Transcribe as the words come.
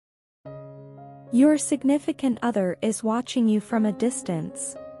Your significant other is watching you from a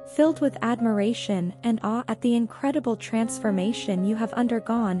distance, filled with admiration and awe at the incredible transformation you have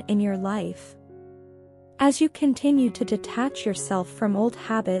undergone in your life. As you continue to detach yourself from old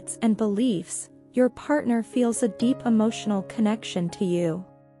habits and beliefs, your partner feels a deep emotional connection to you.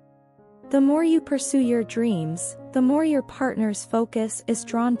 The more you pursue your dreams, the more your partner's focus is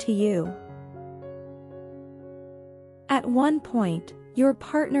drawn to you. At one point, your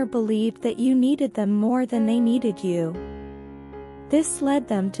partner believed that you needed them more than they needed you. This led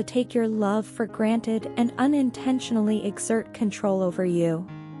them to take your love for granted and unintentionally exert control over you.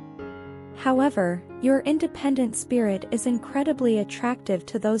 However, your independent spirit is incredibly attractive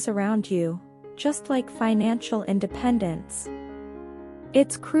to those around you, just like financial independence.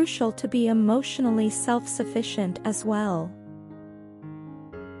 It's crucial to be emotionally self-sufficient as well.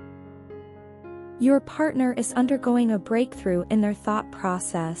 Your partner is undergoing a breakthrough in their thought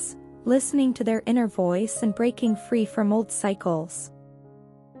process, listening to their inner voice and breaking free from old cycles.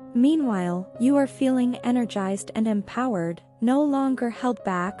 Meanwhile, you are feeling energized and empowered, no longer held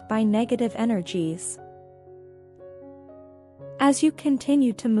back by negative energies. As you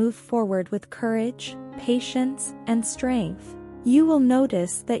continue to move forward with courage, patience, and strength, you will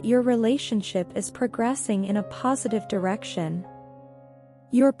notice that your relationship is progressing in a positive direction.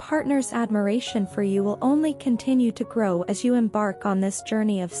 Your partner's admiration for you will only continue to grow as you embark on this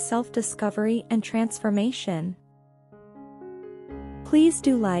journey of self-discovery and transformation. Please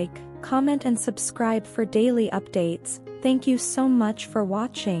do like, comment and subscribe for daily updates. Thank you so much for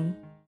watching.